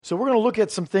So we're going to look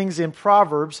at some things in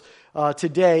Proverbs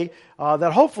today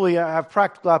that hopefully have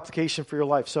practical application for your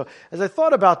life. So as I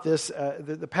thought about this,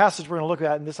 the passage we're going to look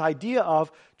at, and this idea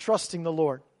of trusting the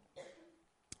Lord,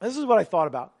 this is what I thought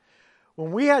about.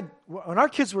 When our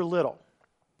kids were little,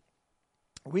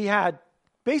 we had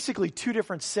basically two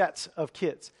different sets of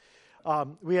kids.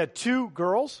 We had two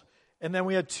girls, and then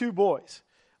we had two boys.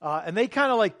 And they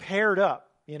kind of like paired up.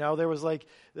 You know, there was like,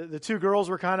 the two girls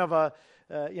were kind of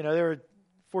they were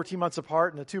 14 months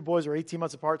apart, and the two boys were 18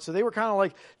 months apart. So they were kind of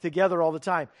like together all the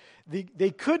time.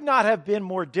 They could not have been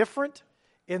more different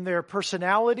in their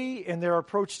personality, in their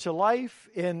approach to life,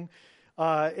 in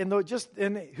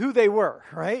who they were,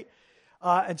 right?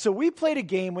 And so we played a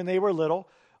game when they were little.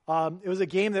 It was a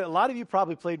game that a lot of you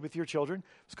probably played with your children.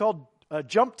 It's called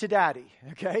Jump to Daddy,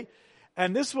 okay?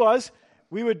 And this was,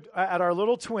 we would, at our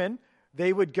little twin,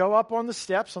 they would go up on the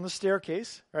steps, on the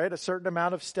staircase, right? A certain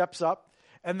amount of steps up.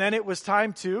 And then it was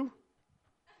time to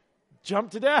jump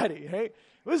to Daddy, right? It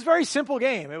was a very simple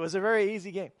game. It was a very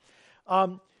easy game.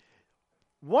 In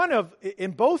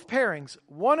both pairings,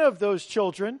 one of those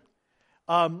children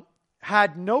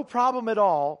had no problem at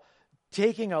all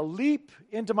taking a leap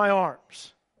into my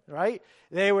arms, right?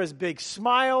 There was big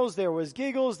smiles, there was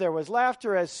giggles, there was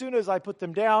laughter. As soon as I put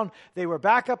them down, they were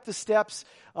back up the steps,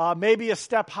 maybe a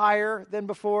step higher than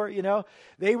before, you know.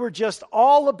 They were just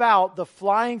all about the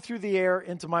flying through the air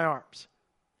into my arms.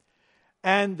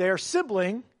 And their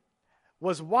sibling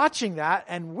was watching that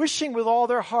and wishing with all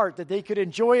their heart that they could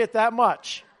enjoy it that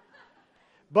much.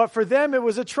 But for them, it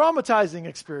was a traumatizing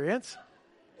experience.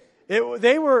 They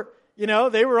were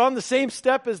on the same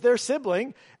step as their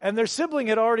sibling, and their sibling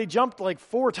had already jumped like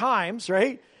 4 times,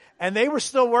 right? And they were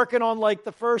still working on like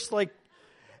the first, like,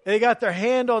 they got their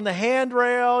hand on the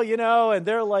handrail, you know, and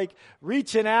they're like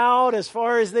reaching out as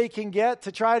far as they can get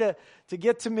to try to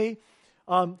get to me.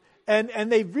 And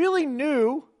they really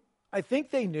knew, I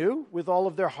think they knew with all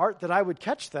of their heart that I would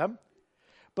catch them,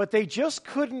 but they just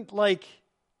couldn't like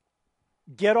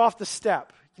get off the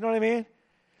step. You know what I mean?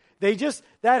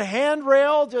 That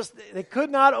handrail, they could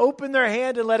not open their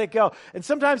hand and let it go. And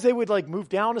sometimes they would like move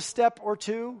down a step or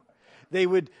two. They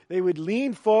would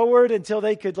lean forward until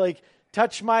they could like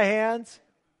touch my hands,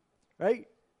 right?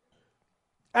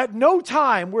 At no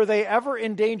time were they ever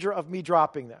in danger of me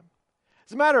dropping them.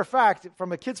 As a matter of fact,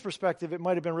 from a kid's perspective, it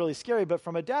might have been really scary, but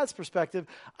from a dad's perspective,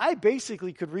 I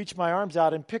basically could reach my arms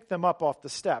out and pick them up off the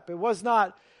step. It wasn't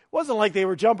like they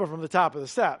were jumping from the top of the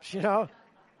steps, you know?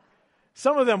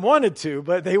 Some of them wanted to,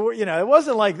 but they were, it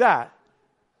wasn't like that.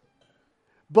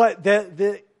 But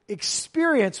the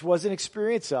experience was an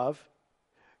experience of,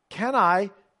 can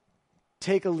I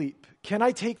take a leap? Can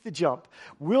I take the jump?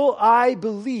 Will I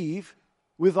believe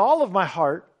with all of my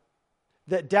heart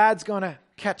that Dad's going to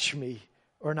catch me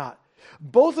or not?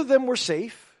 Both of them were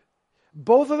safe.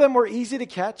 Both of them were easy to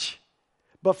catch.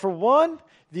 But for one,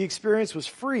 the experience was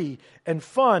free and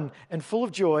fun and full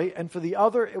of joy, and for the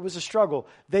other, it was a struggle.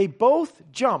 They both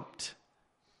jumped,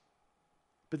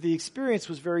 but the experience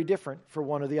was very different for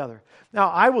one or the other. Now,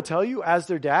 I will tell you, as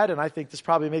their dad, and I think this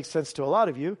probably makes sense to a lot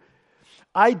of you,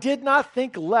 I did not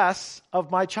think less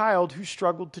of my child who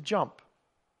struggled to jump.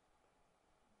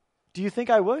 Do you think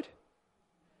I would?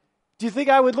 Do you think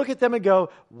I would look at them and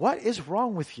go, what is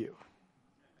wrong with you?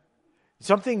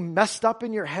 Something messed up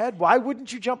in your head? Why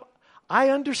wouldn't you jump?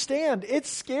 I understand. It's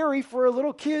scary for a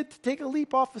little kid to take a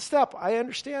leap off a step. I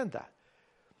understand that.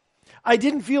 I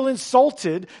didn't feel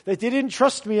insulted that they didn't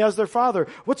trust me as their father.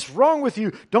 What's wrong with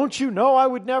you? Don't you know I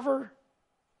would never?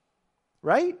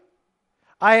 Right?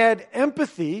 I had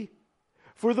empathy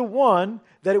for the one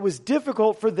that it was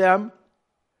difficult for them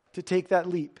to take that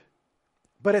leap.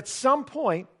 But at some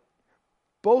point,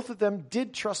 both of them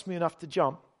did trust me enough to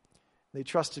jump. They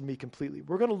trusted me completely.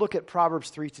 We're going to look at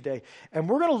Proverbs 3 today. And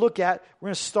we're going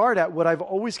to start at what I've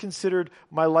always considered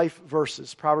my life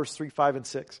verses, Proverbs 3, 5, and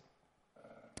 6.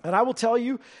 And I will tell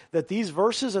you that these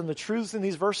verses and the truths in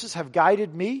these verses have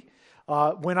guided me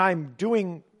when I'm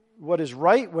doing what is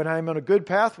right, when I'm on a good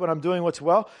path, when I'm doing what's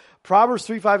well. Proverbs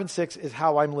 3, 5, and 6 is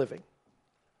how I'm living.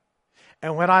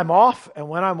 And when I'm off, and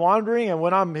when I'm wandering, and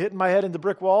when I'm hitting my head into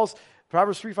brick walls,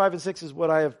 Proverbs 3, 5, and 6 is what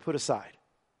I have put aside.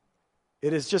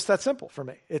 It is just that simple for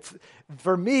me. It's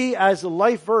for me as a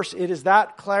life verse, it is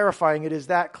that clarifying, it is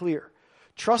that clear.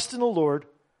 Trust in the Lord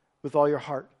with all your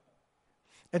heart.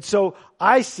 And so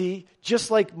I see,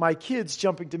 just like my kids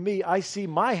jumping to me, I see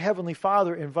my Heavenly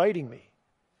Father inviting me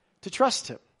to trust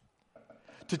Him.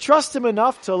 To trust Him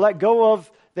enough to let go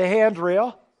of the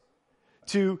handrail,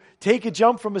 to take a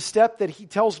jump from a step that He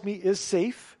tells me is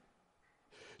safe,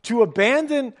 to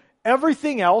abandon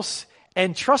everything else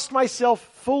and trust myself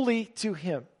fully to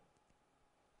Him.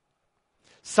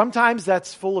 Sometimes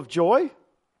that's full of joy.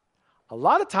 A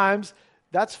lot of times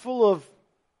that's full of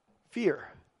fear.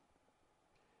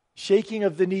 Shaking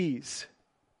of the knees.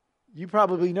 You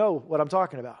probably know what I'm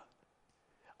talking about.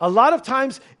 A lot of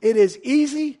times it is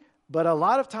easy, but a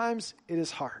lot of times it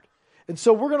is hard. And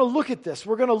so we're going to look at this.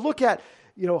 We're going to look at,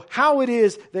 how it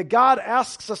is that God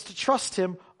asks us to trust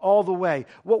him all the way.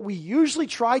 What we usually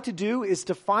try to do is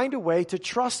to find a way to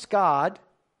trust God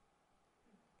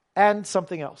and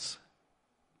something else.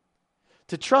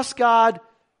 To trust God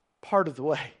part of the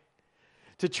way.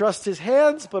 To trust his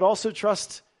hands, but also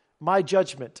trust my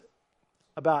judgment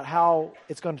about how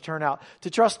it's going to turn out. To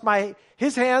trust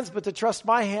his hands, but to trust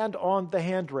my hand on the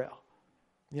handrail.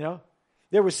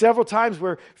 There were several times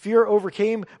where fear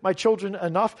overcame my children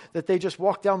enough that they just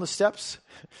walked down the steps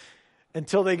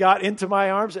until they got into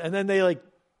my arms, and then they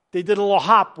did a little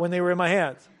hop when they were in my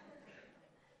hands.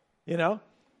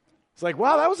 It's like,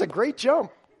 wow, that was a great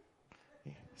jump.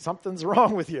 Something's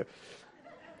wrong with you.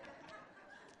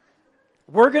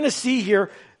 We're going to see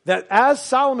here that as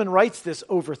Solomon writes this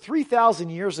over 3,000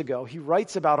 years ago, he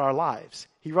writes about our lives.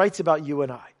 He writes about you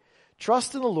and I.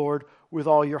 Trust in the Lord with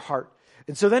all your heart.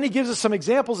 And so then he gives us some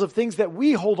examples of things that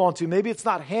we hold on to. Maybe it's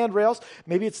not handrails.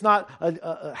 Maybe it's not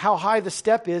how high the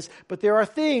step is. But there are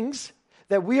things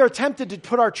that we are tempted to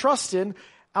put our trust in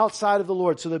outside of the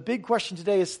Lord. So the big question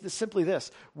today is simply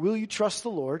this. Will you trust the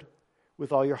Lord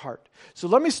with all your heart? So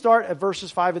let me start at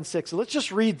verses 5 and 6. So let's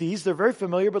just read these. They're very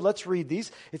familiar, but let's read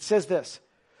these. It says this.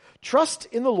 Trust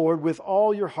in the Lord with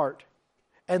all your heart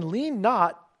and lean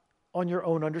not on your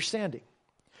own understanding.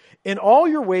 In all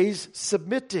your ways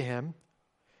submit to him,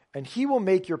 and he will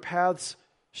make your paths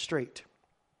straight.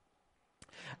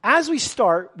 As we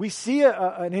start, we see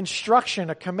an instruction,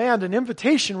 a command, an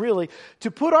invitation really,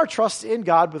 to put our trust in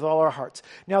God with all our hearts.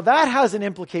 Now that has an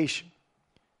implication.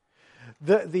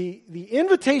 The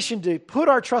invitation to put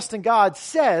our trust in God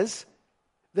says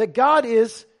that God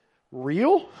is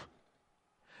real,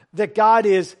 that God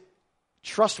is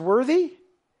trustworthy,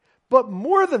 but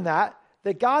more than that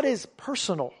God is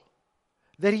personal,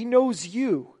 that he knows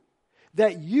you,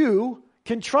 that you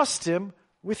can trust him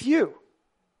with you,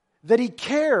 that he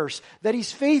cares, that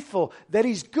he's faithful, that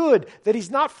he's good, that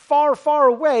he's not far, far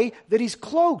away, that he's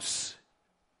close,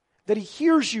 that he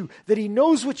hears you, that he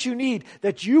knows what you need,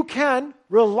 that you can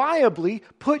reliably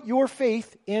put your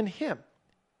faith in him,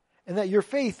 and that your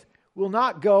faith will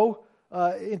not go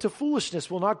into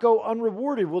foolishness, will not go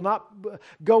unrewarded, will not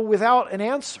go without an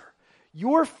answer.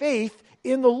 Your faith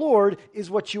in the Lord is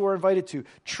what you are invited to.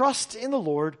 Trust in the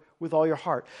Lord with all your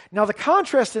heart. Now the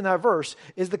contrast in that verse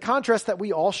is the contrast that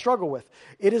we all struggle with.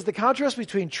 It is the contrast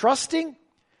between trusting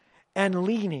and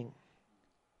leaning.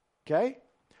 Okay?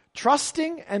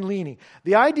 Trusting and leaning.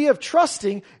 The idea of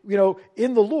trusting,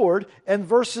 in the Lord and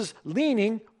versus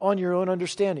leaning on your own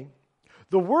understanding.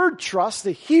 The word trust,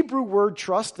 the Hebrew word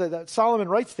trust that Solomon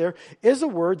writes there, is a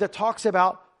word that talks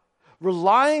about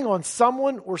relying on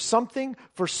someone or something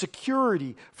for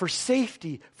security, for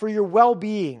safety, for your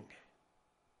well-being.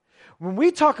 When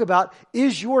we talk about,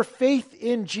 is your faith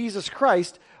in Jesus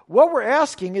Christ, what we're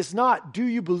asking is not, do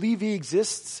you believe he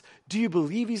exists? Do you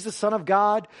believe he's the Son of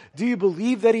God? Do you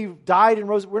believe that he died and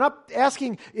rose? We're not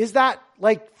asking, is that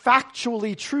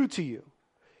factually true to you?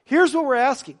 Here's what we're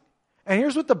asking. And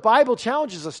here's what the Bible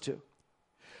challenges us to.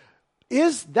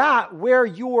 Is that where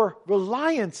your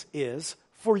reliance is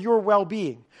for your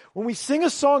well-being? When we sing a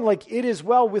song like, "It is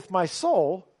well with my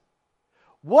soul,"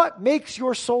 what makes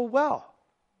your soul well?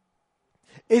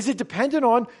 Is it dependent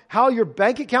on how your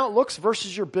bank account looks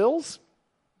versus your bills?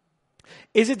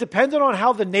 Is it dependent on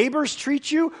how the neighbors treat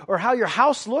you, or how your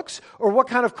house looks, or what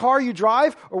kind of car you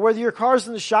drive, or whether your car's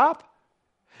in the shop?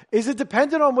 Is it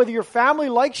dependent on whether your family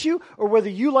likes you or whether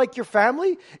you like your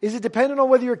family? Is it dependent on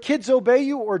whether your kids obey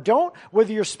you or don't?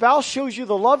 Whether your spouse shows you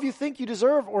the love you think you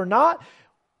deserve or not?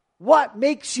 What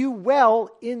makes you well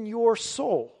in your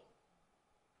soul?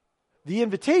 The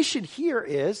invitation here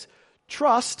is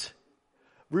trust,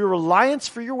 reliance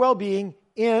for your well-being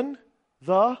in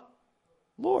the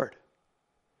Lord.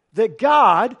 That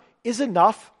God is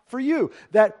enough for you.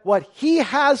 That what he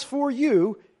has for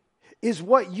you is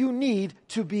what you need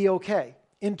to be okay.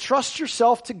 Entrust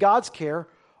yourself to God's care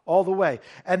all the way.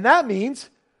 And that means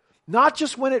not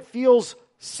just when it feels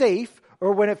safe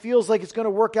or when it feels like it's going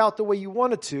to work out the way you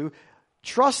want it to.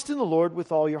 Trust in the Lord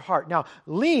with all your heart. Now,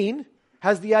 lean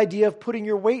has the idea of putting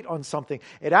your weight on something.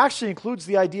 It actually includes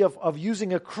the idea of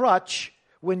using a crutch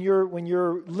when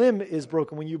your limb is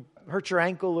broken, when you hurt your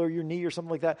ankle or your knee or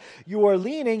something like that. You are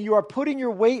leaning, you are putting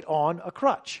your weight on a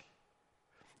crutch.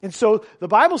 And so the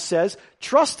Bible says,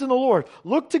 trust in the Lord.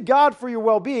 Look to God for your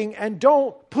well-being and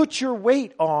don't put your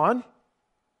weight on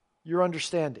your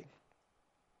understanding.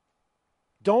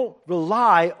 Don't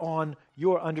rely on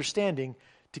your understanding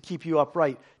to keep you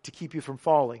upright, to keep you from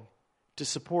falling, to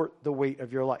support the weight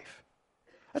of your life.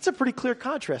 That's a pretty clear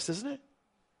contrast, isn't it?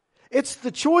 It's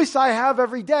the choice I have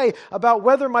every day about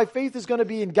whether my faith is going to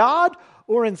be in God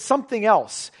or in something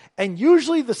else. And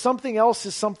usually the something else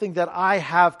is something that I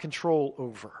have control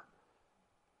over.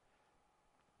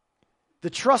 The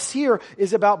trust here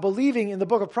is about believing in the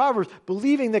book of Proverbs,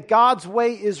 believing that God's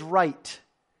way is right.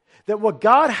 That what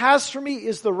God has for me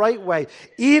is the right way.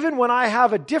 Even when I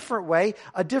have a different way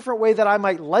that I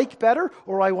might like better,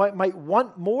 or I might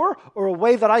want more, or a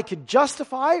way that I could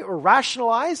justify or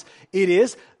rationalize, it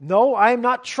is, no, I am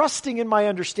not trusting in my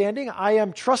understanding. I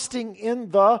am trusting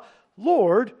in the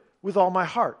Lord with all my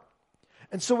heart.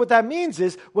 And so what that means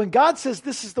is, when God says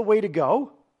this is the way to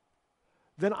go,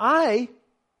 then I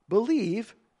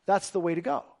believe that's the way to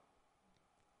go.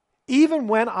 Even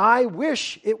when I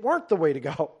wish it weren't the way to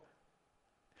go.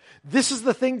 This is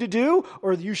the thing to do,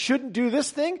 or you shouldn't do this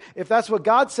thing. If that's what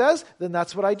God says, then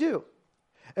that's what I do.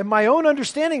 And my own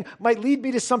understanding might lead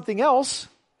me to something else,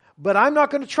 but I'm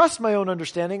not going to trust my own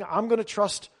understanding. I'm going to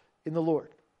trust in the Lord.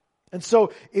 And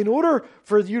so in order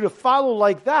for you to follow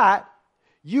like that,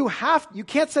 you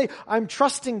can't say, I'm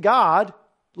trusting God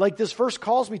like this verse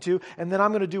calls me to, and then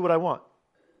I'm going to do what I want.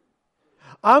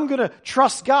 I'm going to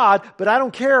trust God, but I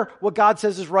don't care what God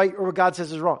says is right or what God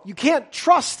says is wrong. You can't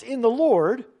trust in the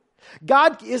Lord.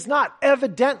 God is not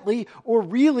evidently or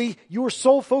really your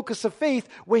sole focus of faith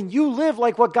when you live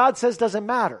like what God says doesn't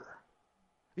matter.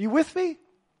 Are you with me?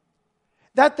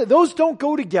 Those don't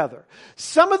go together.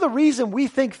 Some of the reason we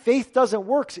think faith doesn't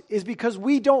work is because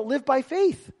we don't live by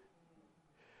faith.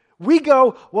 We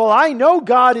go, well, I know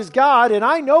God is God and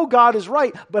I know God is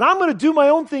right, but I'm going to do my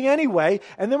own thing anyway.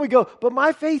 And then we go, but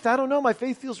my faith, I don't know, my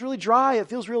faith feels really dry. It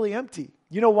feels really empty.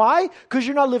 You know why? Because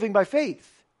you're not living by faith.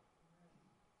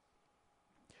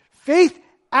 Faith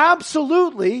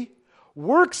absolutely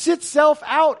works itself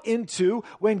out into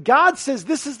when God says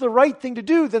this is the right thing to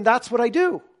do, then that's what I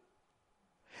do.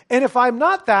 And if I'm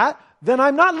not that, then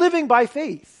I'm not living by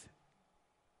faith.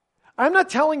 I'm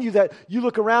not telling you that you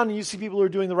look around and you see people who are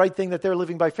doing the right thing, that they're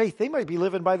living by faith. They might be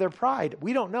living by their pride.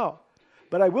 We don't know.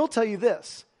 But I will tell you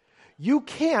this. You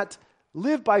can't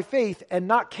live by faith and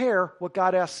not care what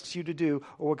God asks you to do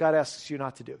or what God asks you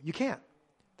not to do. You can't.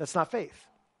 That's not faith.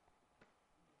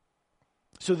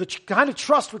 So the kind of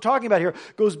trust we're talking about here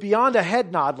goes beyond a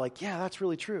head nod, like, yeah, that's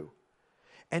really true,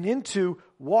 and into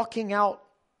walking out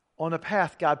on a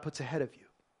path God puts ahead of you,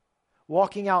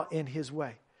 walking out in His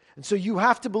way. And so you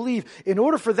have to believe, in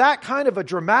order for that kind of a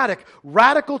dramatic,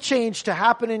 radical change to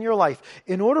happen in your life,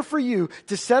 in order for you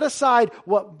to set aside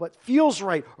what feels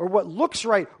right or what looks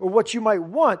right or what you might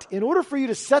want, in order for you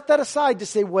to set that aside to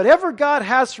say, whatever God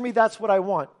has for me, that's what I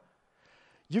want,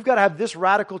 you've got to have this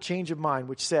radical change of mind,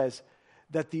 which says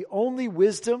that the only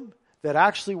wisdom that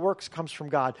actually works comes from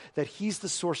God, that He's the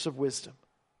source of wisdom.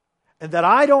 And that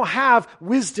I don't have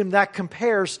wisdom that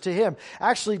compares to Him.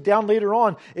 Actually, down later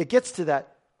on, it gets to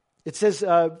that. It says,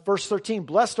 verse 13,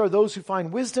 blessed are those who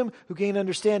find wisdom, who gain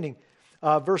understanding.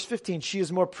 Verse 15, she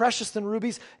is more precious than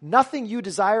rubies. Nothing you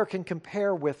desire can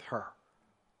compare with her.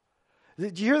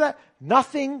 Did you hear that?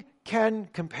 Nothing can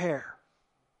compare.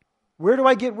 Where do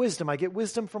I get wisdom? I get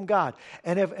wisdom from God.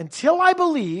 And until I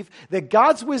believe that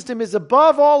God's wisdom is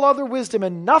above all other wisdom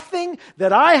and nothing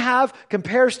that I have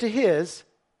compares to His,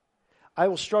 I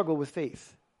will struggle with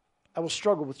faith. I will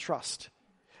struggle with trust.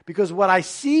 Because what I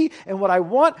see and what I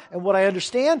want and what I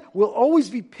understand will always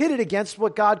be pitted against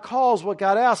what God calls, what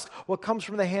God asks, what comes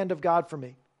from the hand of God for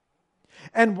me.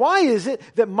 And why is it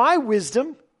that my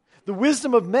wisdom, the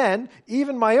wisdom of men,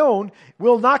 even my own,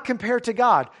 will not compare to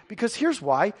God? Because here's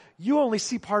why. You only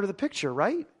see part of the picture,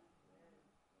 right?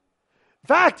 In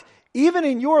fact, even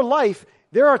in your life,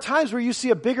 there are times where you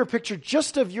see a bigger picture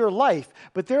just of your life,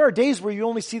 but there are days where you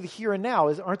only see the here and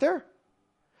now, aren't there?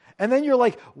 And then you're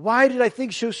like, why did I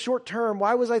think so short term?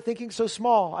 Why was I thinking so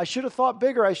small? I should have thought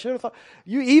bigger. I should have thought.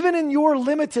 Even in your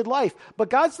limited life.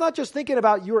 But God's not just thinking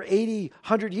about your 80,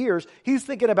 100 years. He's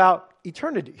thinking about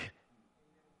eternity.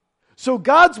 So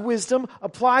God's wisdom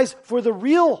applies for the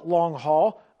real long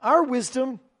haul. Our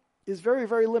wisdom is very,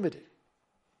 very limited.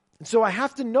 And so I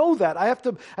have to know that. I have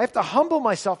to humble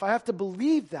myself. I have to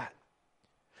believe that.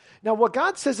 Now, what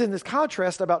God says in this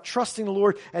contrast about trusting the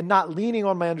Lord and not leaning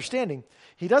on my understanding,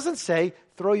 He doesn't say,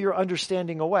 throw your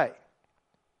understanding away.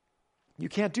 You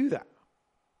can't do that.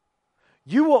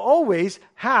 You will always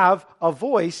have a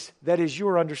voice that is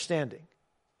your understanding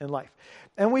in life.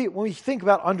 And when we think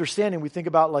about understanding, we think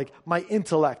about like my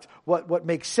intellect, what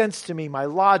makes sense to me, my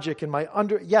logic and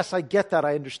yes, I get that,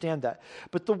 I understand that.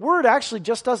 But the word actually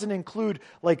just doesn't include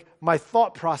like my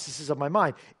thought processes of my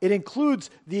mind. It includes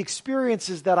the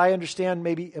experiences that I understand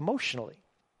maybe emotionally.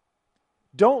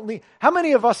 How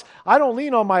many of us, I don't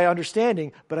lean on my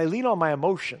understanding, but I lean on my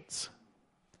emotions.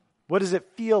 What does it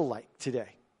feel like today?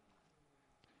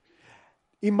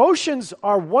 Emotions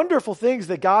are wonderful things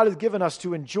that God has given us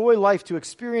to enjoy life, to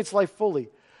experience life fully.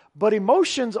 But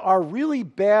emotions are really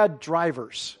bad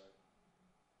drivers.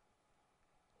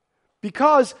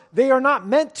 Because they are not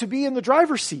meant to be in the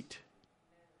driver's seat.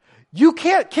 You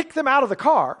can't kick them out of the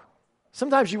car.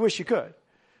 Sometimes you wish you could.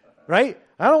 Right?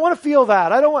 I don't want to feel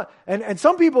that. And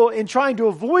some people, in trying to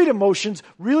avoid emotions,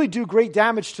 really do great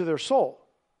damage to their soul.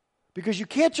 Because you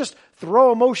can't just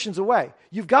throw emotions away.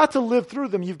 You've got to live through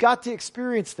them. You've got to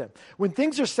experience them. When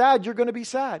things are sad, you're going to be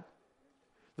sad.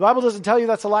 The Bible doesn't tell you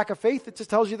that's a lack of faith. It just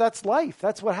tells you that's life.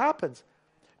 That's what happens.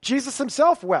 Jesus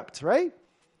himself wept, right?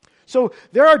 So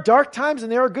there are dark times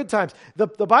and there are good times. The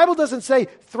Bible doesn't say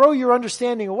throw your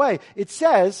understanding away. It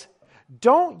says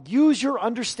don't use your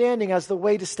understanding as the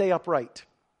way to stay upright.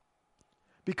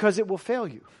 Because it will fail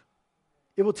you.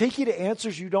 It will take you to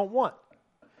answers you don't want.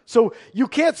 So you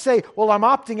can't say, well, I'm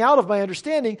opting out of my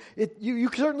understanding. You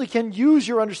certainly can use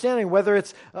your understanding, whether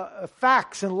it's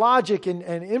facts and logic and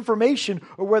information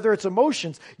or whether it's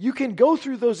emotions. You can go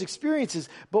through those experiences.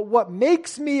 But what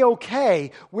makes me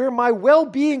okay, where my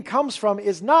well-being comes from,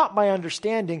 is not my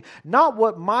understanding, not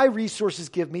what my resources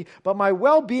give me, but my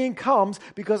well-being comes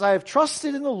because I have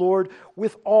trusted in the Lord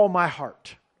with all my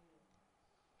heart.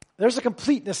 There's a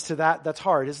completeness to that that's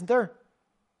hard, isn't there?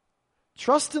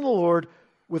 Trust in the Lord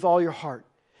with all your heart.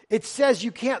 It says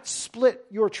you can't split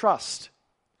your trust.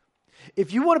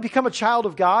 If you want to become a child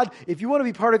of God, if you want to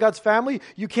be part of God's family,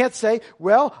 you can't say,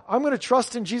 well, I'm going to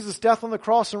trust in Jesus' death on the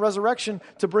cross and resurrection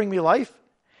to bring me life,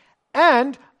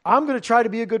 and I'm going to try to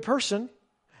be a good person,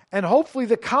 and hopefully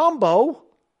the combo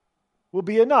will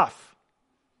be enough.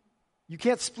 You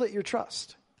can't split your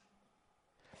trust.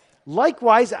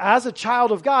 Likewise, as a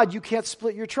child of God, you can't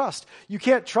split your trust. You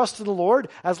can't trust in the Lord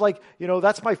as like,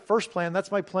 that's my first plan,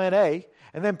 that's my plan A.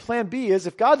 And then plan B is,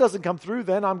 if God doesn't come through,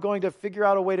 then I'm going to figure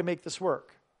out a way to make this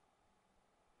work.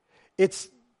 It's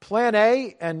plan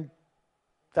A and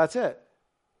that's it.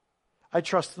 I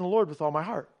trust in the Lord with all my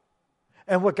heart.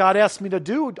 And what God asks me to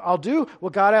do, I'll do.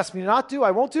 What God asks me to not do,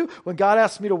 I won't do. When God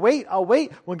asks me to wait, I'll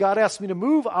wait. When God asks me to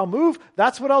move, I'll move.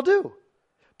 That's what I'll do.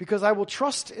 Because I will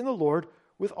trust in the Lord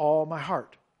with all my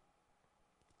heart.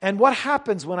 And what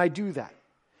happens when I do that?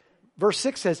 Verse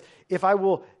 6 says, if I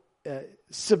will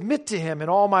submit to him in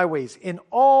all my ways, then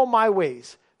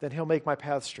he'll make my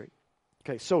path straight.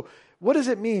 Okay, so what does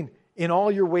it mean, in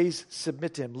all your ways,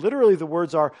 submit to him? Literally, the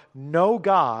words are, know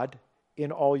God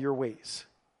in all your ways.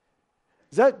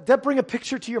 Does that bring a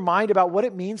picture to your mind about what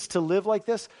it means to live like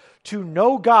this? To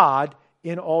know God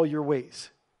in all your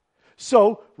ways.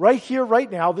 So, right here, right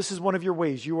now, this is one of your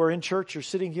ways. You are in church, you're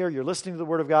sitting here, you're listening to the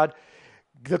Word of God.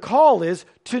 The call is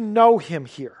to know him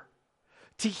here,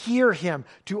 to hear him,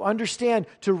 to understand,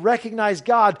 to recognize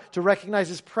God, to recognize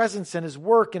his presence and his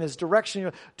work and his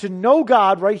direction, to know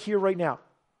God right here, right now.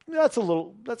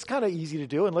 That's kind of easy to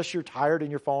do, unless you're tired and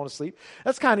you're falling asleep.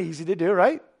 That's kind of easy to do,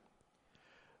 right?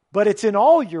 But it's in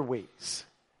all your ways.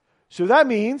 So that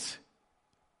means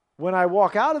when I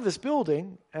walk out of this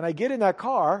building and I get in that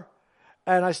car,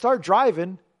 and I start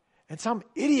driving, and some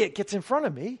idiot gets in front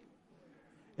of me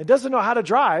and doesn't know how to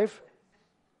drive,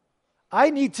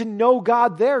 I need to know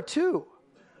God there too.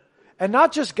 And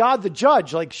not just God the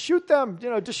judge, like shoot them,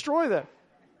 destroy them.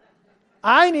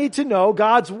 I need to know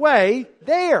God's way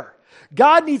there.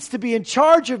 God needs to be in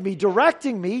charge of me,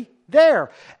 directing me there.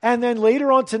 And then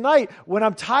later on tonight, when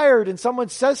I'm tired and someone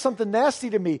says something nasty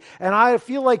to me, and I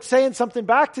feel like saying something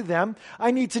back to them,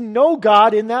 I need to know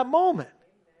God in that moment.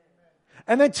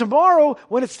 And then tomorrow,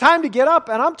 when it's time to get up,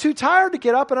 and I'm too tired to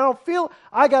get up, and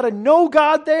I got to know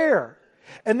God there.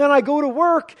 And then I go to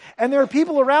work, and there are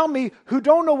people around me who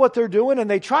don't know what they're doing, and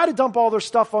they try to dump all their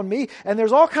stuff on me, and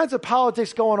there's all kinds of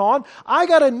politics going on. I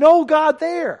got to know God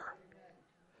there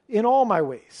in all my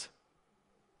ways.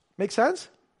 Make sense?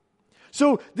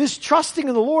 So this trusting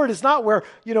in the Lord is not where,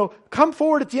 come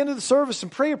forward at the end of the service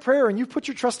and pray a prayer, and you put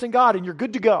your trust in God, and you're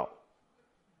good to go.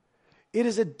 It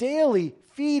is a daily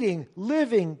feeding,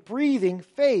 living, breathing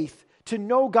faith to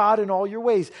know God in all your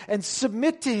ways and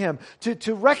submit to him,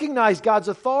 to recognize God's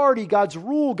authority, God's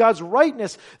rule, God's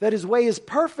rightness, that his way is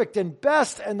perfect and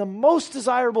best and the most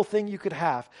desirable thing you could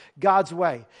have, God's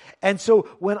way. And so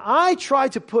when I try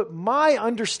to put my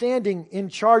understanding in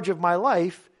charge of my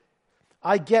life,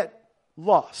 I get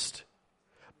lost.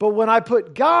 But when I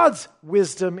put God's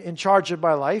wisdom in charge of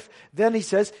my life, then he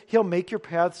says he'll make your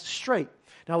paths straight.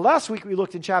 Now, last week we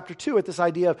looked in chapter 2 at this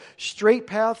idea of straight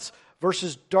paths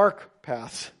versus dark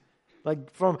paths.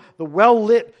 Like from the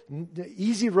well-lit,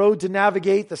 easy road to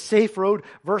navigate, the safe road,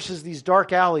 versus these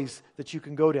dark alleys that you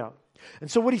can go down.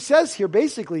 And so what he says here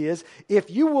basically is,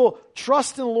 if you will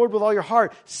trust in the Lord with all your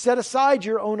heart, set aside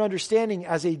your own understanding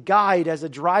as a guide, as a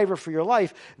driver for your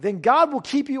life, then God will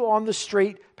keep you on the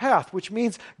straight path, which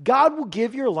means God will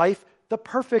give your life the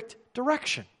perfect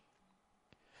direction.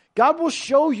 God will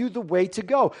show you the way to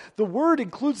go. The word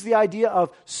includes the idea of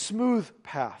smooth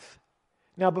path.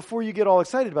 Now, before you get all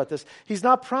excited about this, he's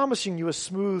not promising you a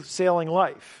smooth sailing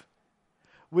life.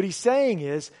 What he's saying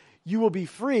is, you will be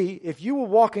free. If you will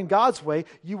walk in God's way,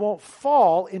 you won't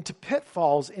fall into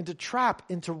pitfalls, into trap,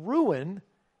 into ruin,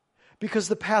 because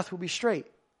the path will be straight.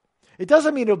 It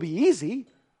doesn't mean it'll be easy,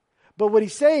 but what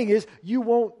he's saying is you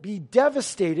won't be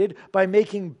devastated by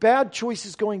making bad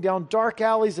choices, going down dark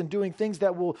alleys and doing things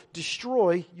that will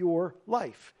destroy your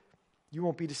life. You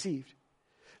won't be deceived.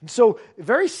 And so,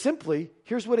 very simply,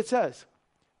 here's what it says.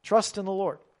 Trust in the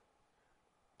Lord.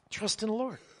 Trust in the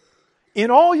Lord. In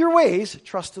all your ways,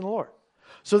 trust in the Lord.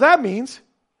 So that means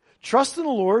trust in the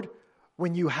Lord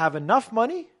when you have enough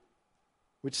money,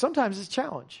 which sometimes is a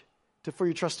challenge for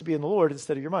your trust to be in the Lord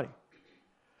instead of your money.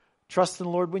 Trust in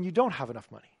the Lord when you don't have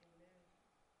enough money.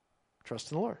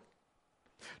 Trust in the Lord.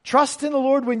 Trust in the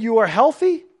Lord when you are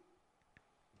healthy.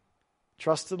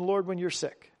 Trust in the Lord when you're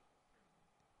sick.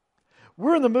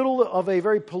 We're in the middle of a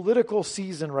very political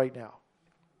season right now.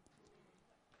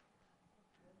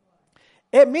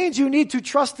 It means you need to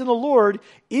trust in the Lord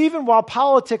even while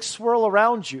politics swirl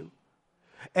around you.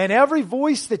 And every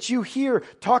voice that you hear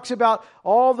talks about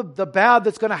all the bad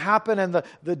that's going to happen and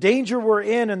the danger we're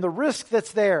in and the risk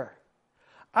that's there.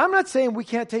 I'm not saying we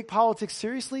can't take politics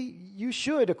seriously. You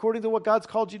should, according to what God's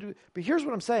called you to do. But here's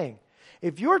what I'm saying.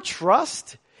 If your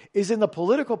trust is in the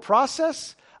political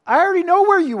process, I already know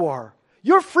where you are.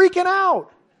 You're freaking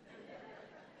out.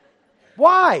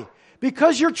 Why?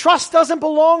 Because your trust doesn't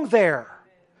belong there.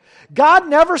 God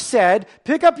never said,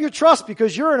 pick up your trust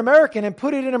because you're an American and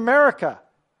put it in America.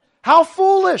 How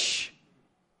foolish.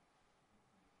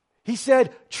 He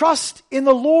said, trust in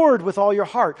the Lord with all your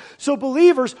heart. So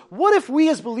believers, what if we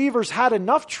as believers had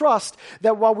enough trust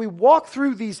that while we walk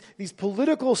through these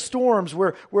political storms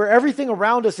where everything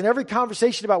around us and every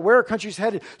conversation about where our country's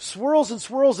headed swirls and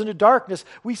swirls into darkness,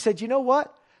 we said, you know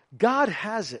what? God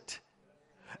has it.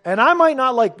 And I might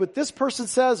not like what this person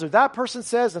says or that person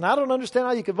says, and I don't understand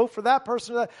how you can vote for that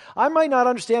person or that. I might not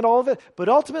understand all of it, but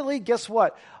ultimately, guess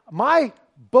what? My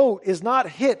boat is not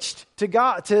hitched to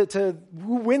God, to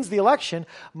who wins the election.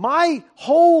 My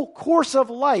whole course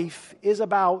of life is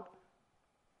about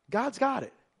God's got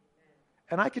it.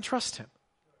 And I can trust him.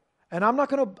 And I'm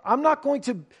not going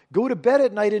to go to bed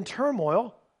at night in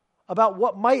turmoil about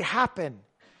what might happen,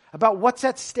 about what's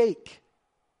at stake.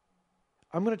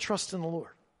 I'm going to trust in the Lord.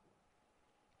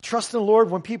 Trust in the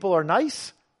Lord when people are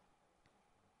nice.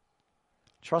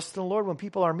 Trust in the Lord when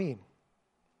people are mean.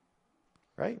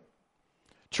 Right?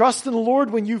 Trust in the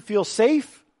Lord when you feel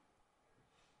safe.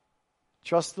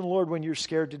 Trust in the Lord when you're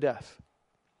scared to death.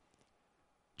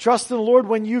 Trust in the Lord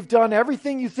when you've done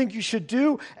everything you think you should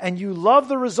do and you love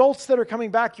the results that are coming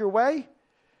back your way.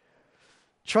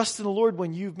 Trust in the Lord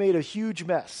when you've made a huge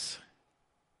mess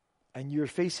and you're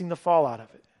facing the fallout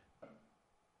of it.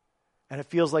 And it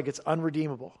feels like it's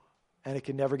unredeemable and it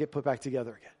can never get put back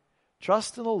together again.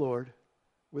 Trust in the Lord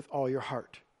with all your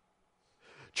heart.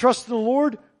 Trust in the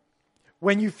Lord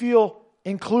when you feel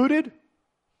included,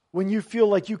 when you feel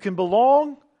like you can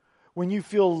belong, when you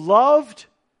feel loved,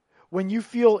 when you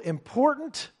feel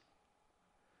important.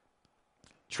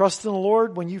 Trust in the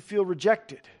Lord when you feel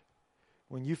rejected,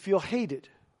 when you feel hated,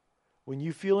 when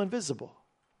you feel invisible.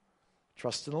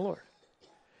 Trust in the Lord.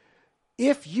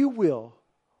 If you will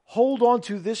hold on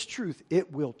to this truth,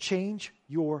 it will change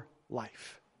your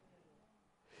life.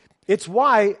 It's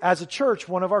why, as a church,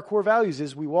 one of our core values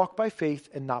is we walk by faith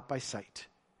and not by sight.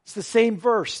 It's the same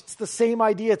verse. It's the same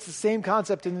idea. It's the same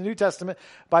concept in the New Testament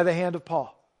by the hand of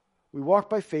Paul. We walk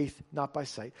by faith, not by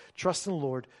sight. Trust in the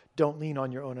Lord. Don't lean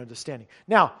on your own understanding.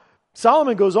 Now,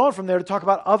 Solomon goes on from there to talk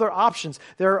about other options.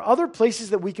 There are other places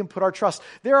that we can put our trust.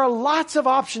 There are lots of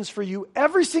options for you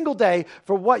every single day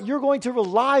for what you're going to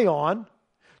rely on,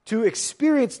 to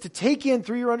experience, to take in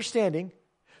through your understanding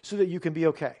so that you can be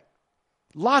okay.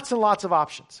 Lots and lots of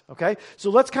options, okay? So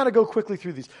let's kind of go quickly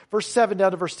through these. Verse 7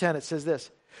 down to verse 10, it says this.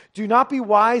 Do not be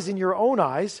wise in your own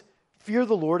eyes. Fear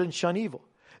the Lord and shun evil.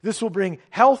 This will bring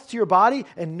health to your body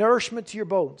and nourishment to your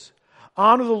bones.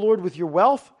 Honor the Lord with your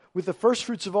wealth, with the first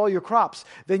fruits of all your crops.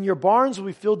 Then your barns will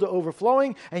be filled to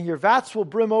overflowing, and your vats will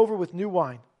brim over with new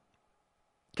wine.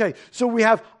 Okay, so we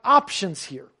have options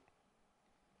here.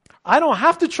 I don't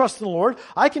have to trust in the Lord.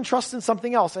 I can trust in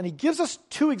something else. And he gives us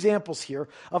two examples here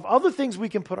of other things we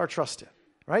can put our trust in,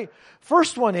 right?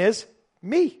 First one is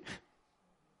me.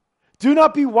 Do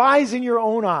not be wise in your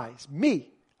own eyes. Me.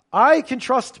 I can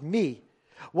trust me.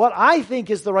 What I think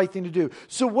is the right thing to do.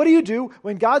 So what do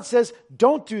when God says,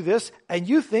 don't do this, and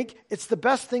you think it's the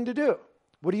best thing to do?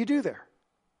 What do you do there?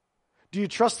 Do you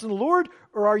trust in the Lord,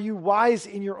 or are you wise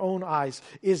in your own eyes?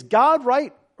 Is God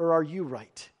right, or are you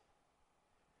right?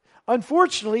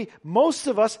 Unfortunately, most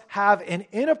of us have an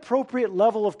inappropriate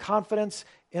level of confidence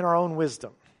in our own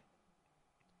wisdom.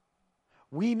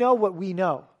 We know what we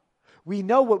know. We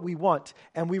know what we want,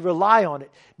 and we rely on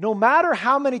it. No matter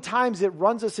how many times it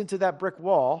runs us into that brick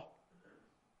wall,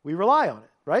 we rely on it,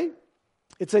 right?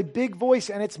 It's a big voice,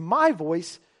 and it's my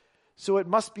voice, so it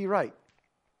must be right.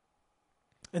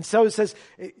 And so it says,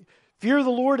 fear the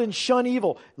Lord and shun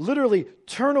evil. Literally,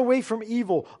 turn away from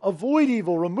evil, avoid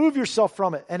evil, remove yourself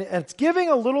from it. And it's giving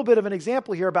a little bit of an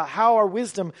example here about how our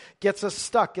wisdom gets us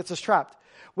stuck, gets us trapped.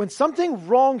 When something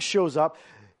wrong shows up,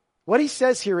 what he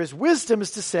says here is wisdom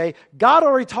is to say, God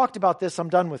already talked about this, I'm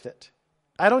done with it.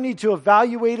 I don't need to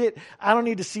evaluate it. I don't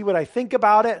need to see what I think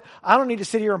about it. I don't need to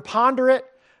sit here and ponder it.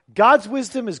 God's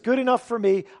wisdom is good enough for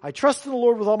me. I trust in the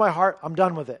Lord with all my heart. I'm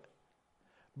done with it.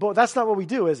 But that's not what we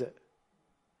do, is it?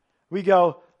 We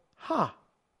go,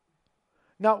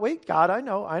 Now, wait, God, I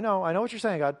know what you're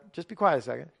saying, God. Just be quiet a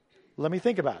second. Let me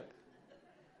think about it.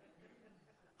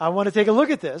 I want to take a look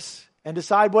at this and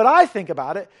decide what I think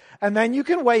about it, and then you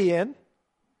can weigh in.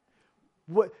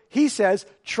 What he says,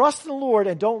 trust in the Lord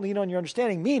and don't lean on your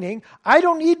understanding, meaning I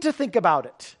don't need to think about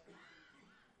it.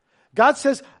 God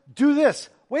says, do this.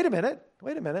 Wait a minute.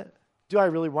 Do I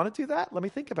really want to do that? Let me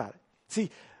think about it.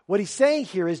 See, what he's saying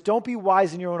here is don't be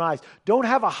wise in your own eyes. Don't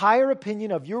have a higher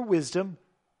opinion of your wisdom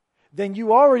than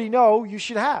you already know you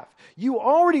should have. You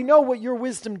already know what your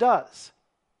wisdom does.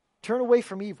 Turn away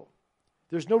from evil.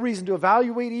 There's no reason to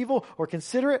evaluate evil or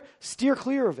consider it. Steer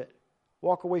clear of it.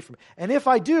 Walk away from it. And if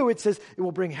I do, it says it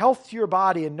will bring health to your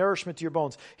body and nourishment to your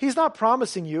bones. He's not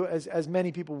promising you, as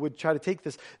many people would try to take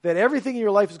this, that everything in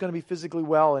your life is going to be physically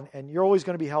well and you're always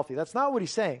going to be healthy. That's not what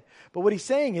he's saying. But what he's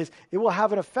saying is it will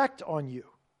have an effect on you.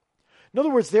 In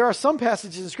other words, there are some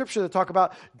passages in Scripture that talk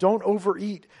about don't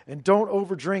overeat and don't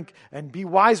overdrink and be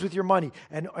wise with your money.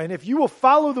 And if you will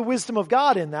follow the wisdom of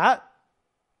God in that,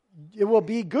 it will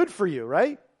be good for you,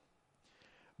 right?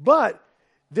 But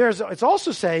it's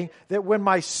also saying that when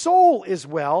my soul is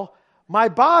well, my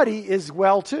body is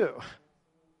well too.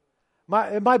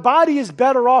 My body is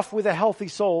better off with a healthy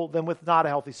soul than with not a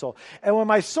healthy soul. And when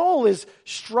my soul is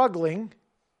struggling,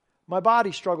 my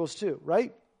body struggles too,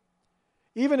 right?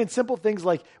 Even in simple things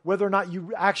like whether or not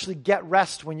you actually get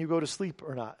rest when you go to sleep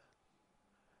or not,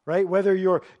 right? Whether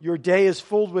your day is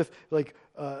filled with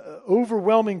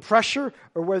overwhelming pressure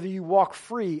or whether you walk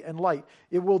free and light.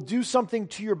 It will do something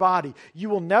to your body. You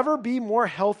will never be more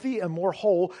healthy and more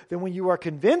whole than when you are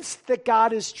convinced that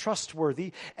God is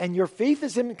trustworthy and your faith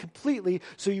is in Him completely,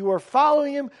 so you are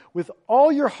following Him with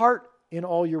all your heart in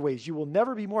all your ways. You will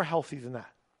never be more healthy than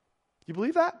that. Do you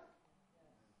believe that?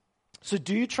 So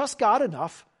do you trust God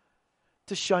enough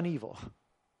to shun evil,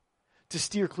 to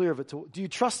steer clear of it? Do you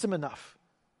trust Him enough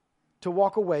to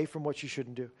walk away from what you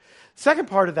shouldn't do? Second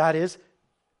part of that is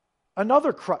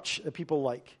another crutch that people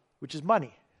like, which is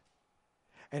money.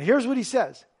 And here's what he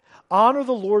says. Honor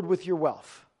the Lord with your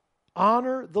wealth.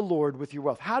 Honor the Lord with your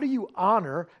wealth. How do you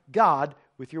honor God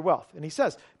with your wealth? And he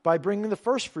says, by bringing the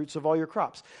first fruits of all your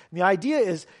crops. And the idea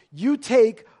is you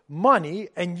take money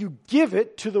and you give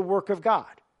it to the work of God.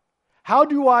 How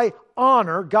do I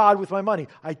honor God with my money?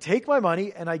 I take my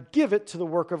money and I give it to the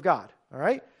work of God. All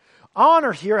right?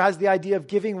 Honor here has the idea of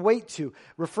giving weight to,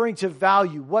 referring to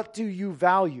value. What do you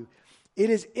value? It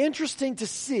is interesting to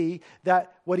see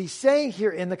that what he's saying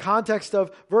here in the context of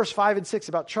verse 5 and 6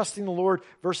 about trusting the Lord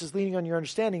versus leaning on your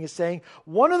understanding is saying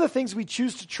one of the things we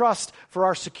choose to trust for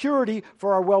our security,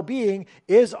 for our well-being,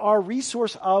 is our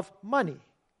resource of money.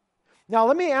 Now,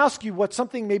 let me ask you what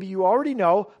something maybe you already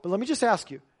know, but let me just ask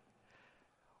you.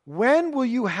 When will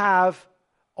you have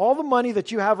all the money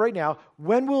that you have right now,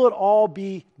 when will it all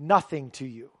be nothing to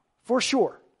you? For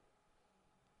sure.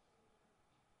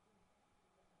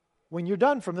 When you're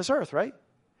done from this earth, right?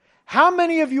 How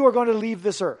many of you are going to leave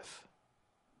this earth?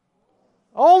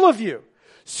 All of you.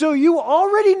 So you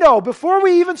already know, before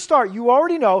we even start, you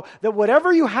already know that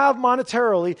whatever you have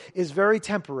monetarily is very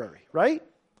temporary, right?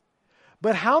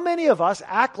 But how many of us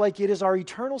act like it is our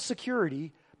eternal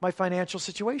security, my financial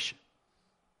situation?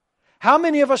 How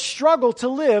many of us struggle to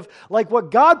live like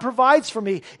what God provides for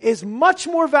me is much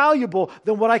more valuable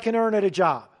than what I can earn at a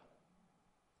job?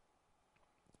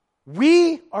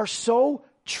 We are so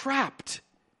trapped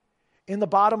in the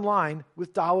bottom line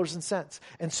with dollars and cents.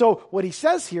 And so what he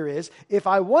says here is, if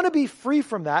I want to be free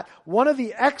from that, one of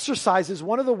the exercises,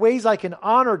 one of the ways I can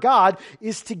honor God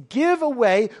is to give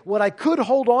away what I could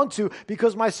hold on to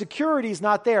because my security is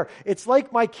not there. It's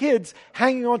like my kids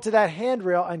hanging onto that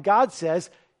handrail, and God says,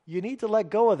 you need to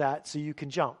let go of that so you can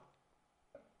jump.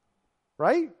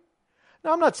 Right?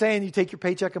 Now, I'm not saying you take your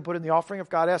paycheck and put it in the offering. If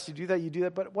God asks you to do that, you do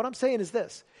that. But what I'm saying is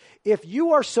this. If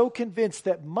you are so convinced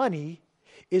that money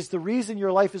is the reason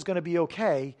your life is going to be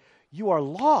okay, you are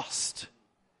lost.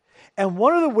 And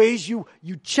one of the ways you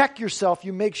check yourself,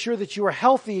 you make sure that you are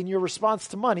healthy in your response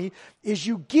to money, is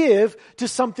you give to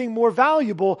something more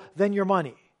valuable than your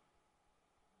money.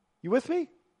 You with me?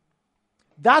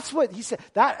 That's what he said.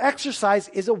 That exercise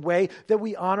is a way that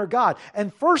we honor God.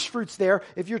 And first fruits there,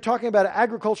 if you're talking about an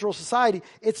agricultural society,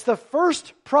 it's the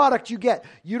first product you get.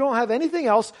 You don't have anything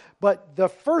else, but the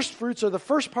first fruits are the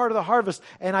first part of the harvest.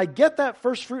 And I get that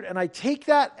first fruit and I take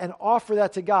that and offer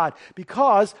that to God.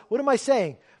 Because, what am I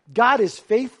saying? God is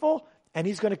faithful and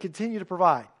he's going to continue to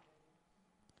provide.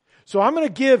 So I'm going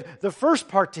to give the first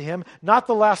part to him, not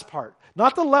the last part.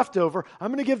 Not the leftover. I'm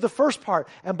going to give the first part.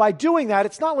 And by doing that,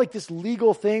 it's not like this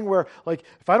legal thing where, like,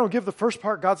 if I don't give the first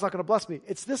part, God's not going to bless me.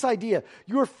 It's this idea.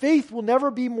 Your faith will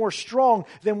never be more strong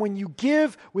than when you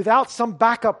give without some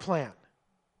backup plan.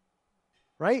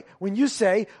 Right? When you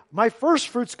say, my first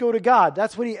fruits go to God,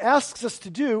 that's what he asks us to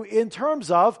do in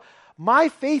terms of, my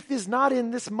faith is not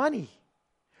in this money,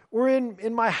 or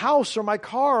in my house, or my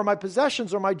car, or my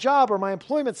possessions, or my job, or my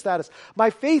employment status. My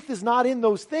faith is not in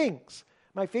those things.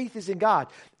 My faith is in God.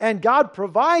 And God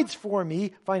provides for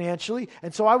me financially,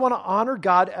 and so I want to honor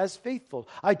God as faithful.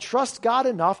 I trust God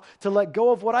enough to let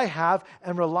go of what I have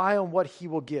and rely on what he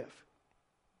will give.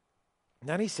 And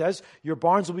then he says, your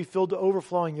barns will be filled to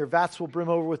overflowing, your vats will brim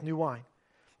over with new wine.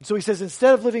 And so he says,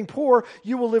 instead of living poor,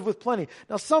 you will live with plenty.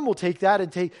 Now some will take that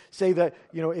and say that,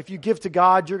 if you give to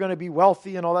God, you're going to be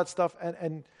wealthy and all that stuff.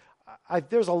 And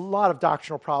there's a lot of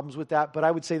doctrinal problems with that, but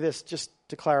I would say this, just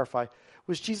to clarify.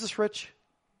 Was Jesus rich?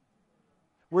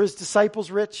 Were his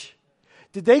disciples rich?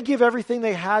 Did they give everything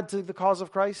they had to the cause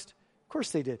of Christ? Of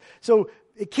course they did. So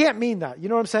it can't mean that. You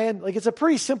know what I'm saying? Like, it's a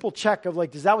pretty simple check of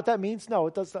like, is that what that means? No,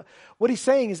 it does not. What he's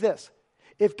saying is this.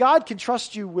 If God can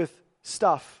trust you with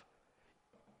stuff,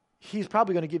 he's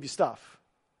probably going to give you stuff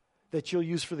that you'll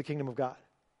use for the kingdom of God.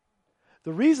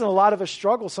 The reason a lot of us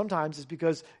struggle sometimes is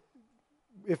because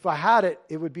if I had it,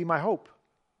 it would be my hope.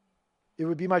 It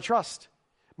would be my trust.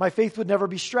 My faith would never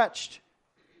be stretched.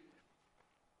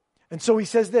 And so he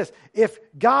says this, if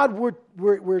God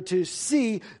were to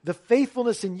see the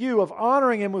faithfulness in you of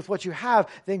honoring him with what you have,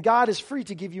 then God is free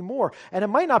to give you more. And it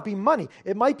might not be money.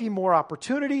 It might be more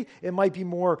opportunity. It might be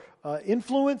more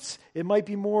influence. It might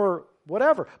be more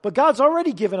whatever. But God's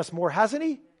already given us more, hasn't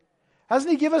he? Hasn't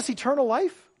he given us eternal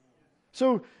life?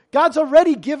 So God's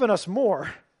already given us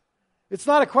more. It's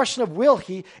not a question of will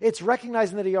he, it's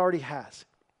recognizing that he already has.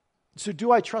 So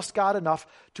do I trust God enough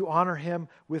to honor him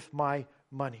with my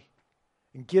money?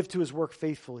 And give to his work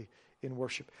faithfully in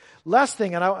worship. Last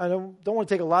thing, and I don't want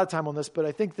to take a lot of time on this, but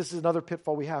I think this is another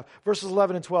pitfall we have. Verses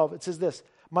 11 and 12, it says this,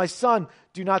 my son,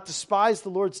 do not despise the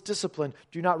Lord's discipline.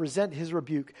 Do not resent his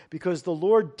rebuke, because the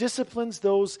Lord disciplines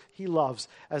those he loves,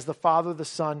 as the Father the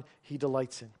Son he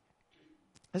delights in.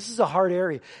 This is a hard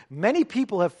area. Many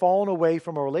people have fallen away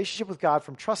from a relationship with God,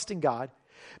 from trusting God,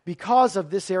 because of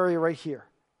this area right here.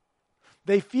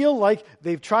 They feel like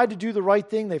they've tried to do the right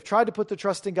thing. They've tried to put their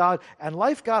trust in God, and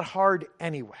life got hard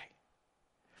anyway.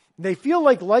 They feel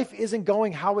like life isn't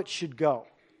going how it should go.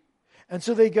 And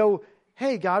so they go,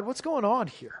 hey, God, what's going on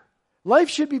here?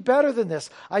 Life should be better than this.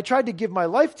 I tried to give my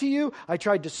life to you. I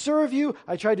tried to serve you.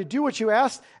 I tried to do what you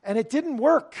asked, and it didn't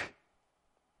work.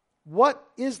 What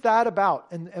is that about?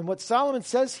 And what Solomon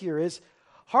says here is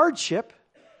hardship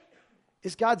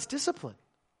is God's discipline.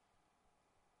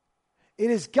 It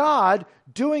is God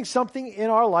doing something in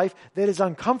our life that is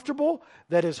uncomfortable,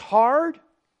 that is hard,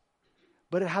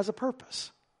 but it has a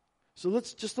purpose. So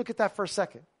let's just look at that for a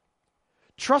second.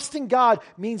 Trusting God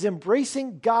means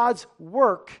embracing God's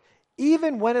work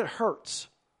even when it hurts.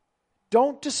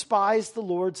 Don't despise the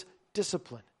Lord's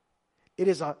discipline. It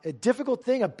is a difficult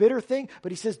thing, a bitter thing,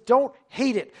 but he says don't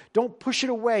hate it. Don't push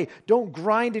it away. Don't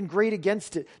grind and grate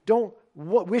against it. Don't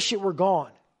wish it were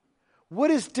gone. What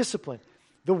is discipline?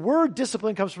 The word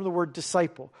discipline comes from the word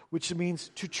disciple, which means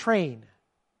to train.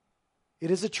 It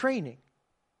is a training.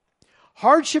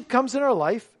 Hardship comes in our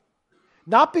life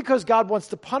Not because God wants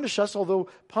to punish us, although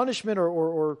punishment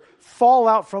or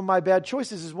fallout from my bad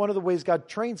choices is one of the ways God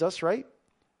trains us, right?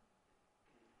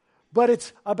 But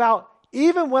it's about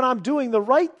even when I'm doing the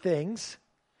right things,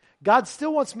 God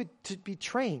still wants me to be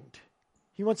trained.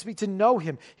 He wants me to know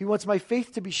Him. He wants my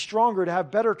faith to be stronger, to have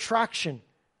better traction.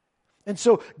 And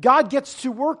so God gets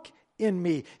to work in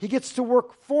me. He gets to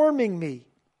work forming me.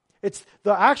 It's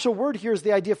the actual word here is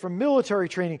the idea from military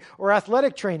training or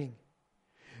athletic training.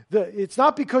 It's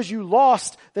not because you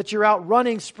lost that you're out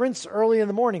running sprints early in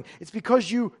the morning. It's because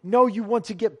you know you want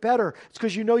to get better. It's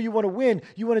because you know you want to win.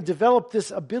 You want to develop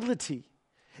this ability.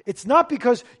 It's not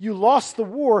because you lost the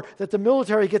war that the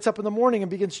military gets up in the morning and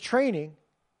begins training.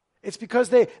 It's because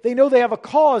they know they have a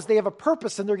cause, they have a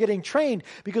purpose, and they're getting trained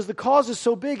because the cause is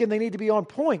so big and they need to be on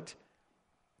point.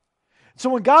 So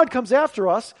when God comes after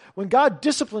us, when God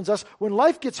disciplines us, when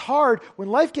life gets hard, when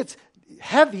life gets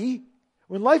heavy,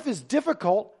 when life is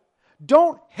difficult,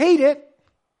 don't hate it.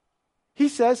 He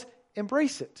says,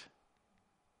 embrace it.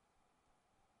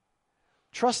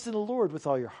 Trust in the Lord with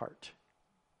all your heart.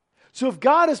 So if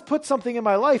God has put something in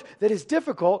my life that is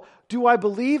difficult, do I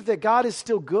believe that God is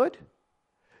still good?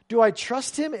 Do I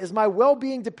trust Him? Is my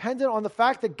well-being dependent on the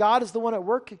fact that God is the one at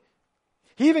work?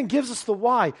 He even gives us the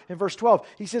why in verse 12.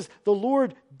 He says, the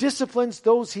Lord disciplines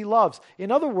those He loves.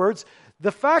 In other words,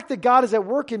 the fact that God is at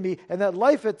work in me and that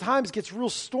life at times gets real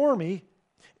stormy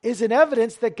is an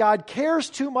evidence that God cares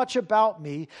too much about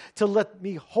me to let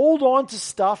me hold on to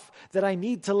stuff that I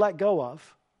need to let go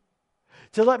of,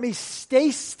 to let me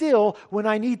stay still when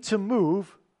I need to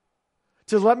move,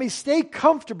 to let me stay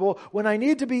comfortable when I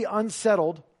need to be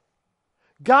unsettled.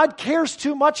 God cares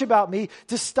too much about me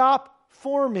to stop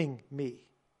forming me,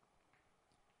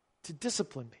 to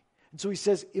discipline me. And so He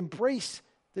says, embrace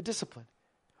the discipline.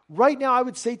 Right now, I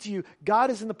would say to you, God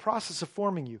is in the process of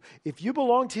forming you. If you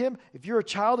belong to Him, if you're a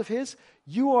child of His,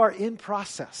 you are in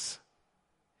process.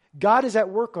 God is at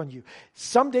work on you.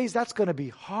 Some days that's going to be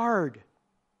hard.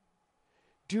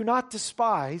 Do not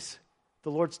despise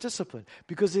the Lord's discipline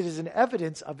because it is an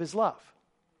evidence of His love.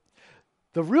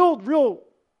 The real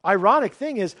ironic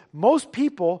thing is most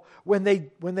people, when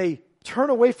they turn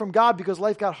away from God because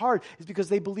life got hard, is because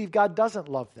they believe God doesn't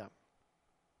love them.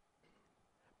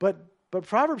 But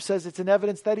Proverbs says it's an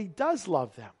evidence that He does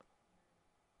love them.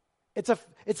 It's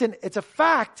a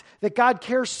fact that God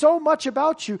cares so much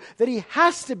about you that He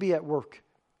has to be at work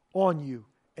on you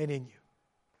and in you.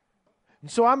 And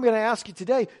so I'm going to ask you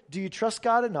today, do you trust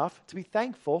God enough to be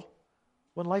thankful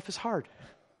when life is hard?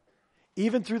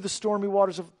 Even through the stormy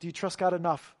waters do you trust God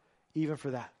enough even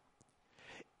for that?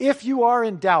 If you are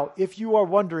in doubt, if you are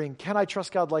wondering, can I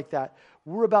trust God like that?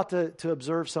 We're about to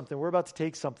observe something. We're about to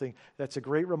take something that's a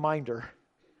great reminder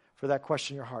for that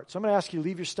question in your heart. So I'm going to ask you to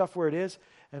leave your stuff where it is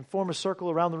and form a circle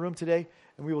around the room today,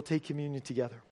 and we will take communion together.